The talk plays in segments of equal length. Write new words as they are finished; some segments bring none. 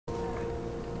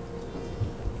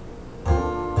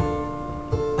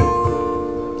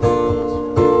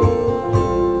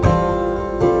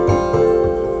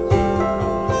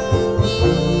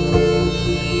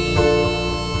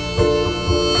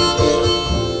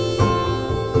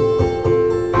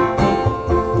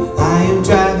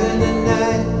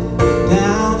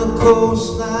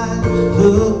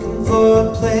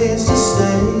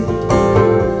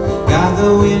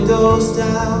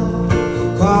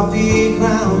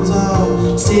bones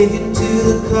all sticking to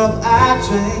the cup I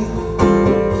drank.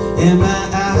 And my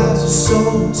eyes are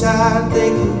so tired they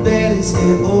can barely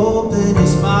stay open.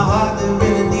 It's my heart that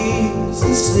really needs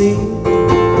to sleep,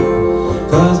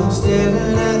 'cause I'm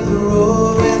staring at the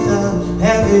road with a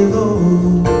heavy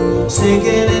load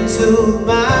sinking into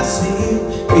my sleep,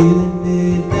 feeling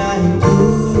midnight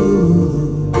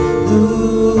blue,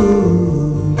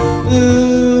 blue,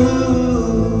 blue.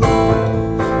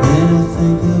 And I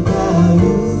think about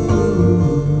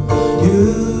you,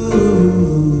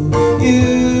 you.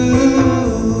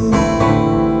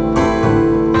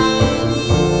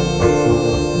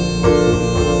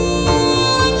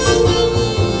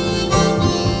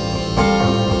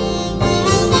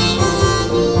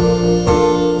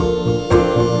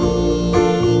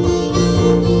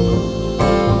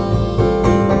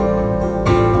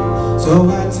 So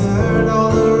I turned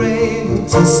on the radio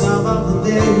to some of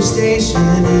the radio station,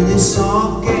 and this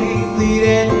song came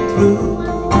leading through.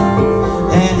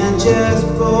 And I just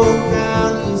broke down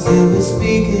 'cause it was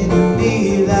speaking to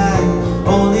me like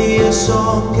only a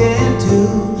song can do.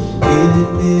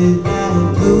 Feeling midnight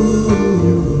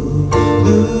blue,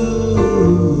 blue,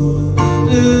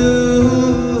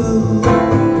 blue.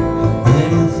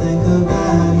 And I think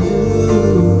about you,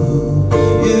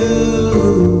 you.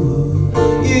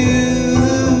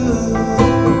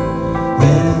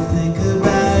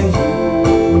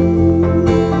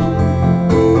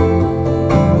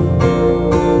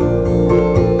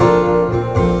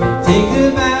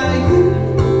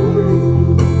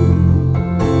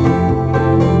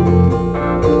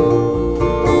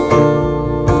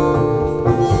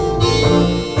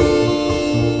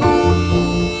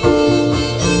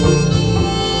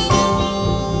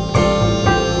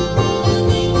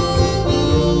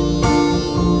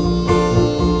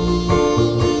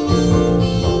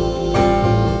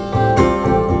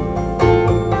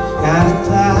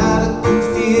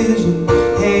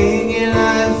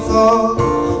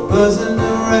 Buzzing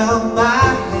around my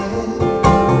head,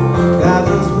 got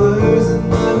those words in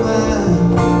my mind,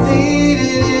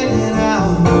 fading in and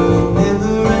out,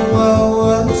 remembering what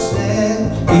was said,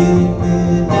 feeling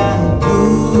midnight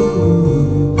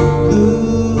blue, blue,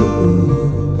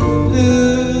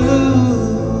 blue.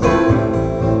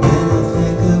 And I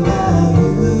think about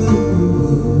you,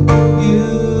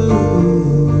 you,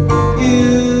 you.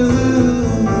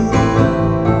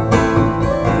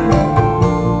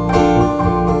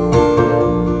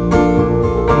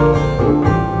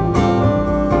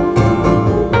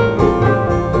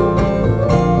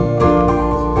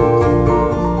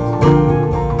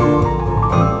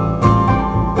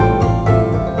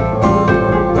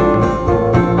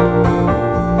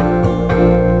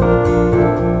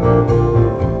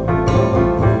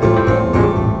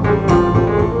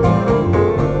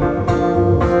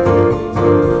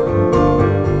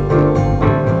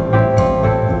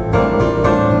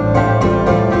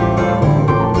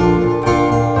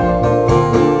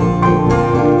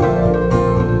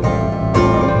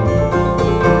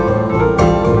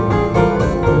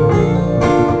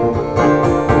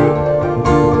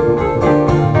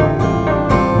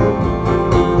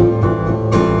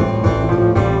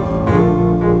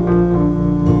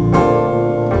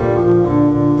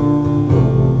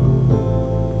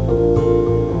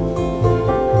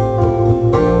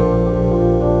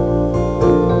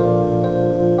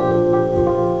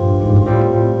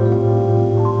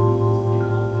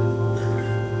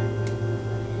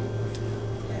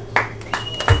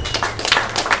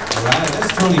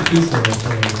 Tony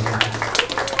Koussa.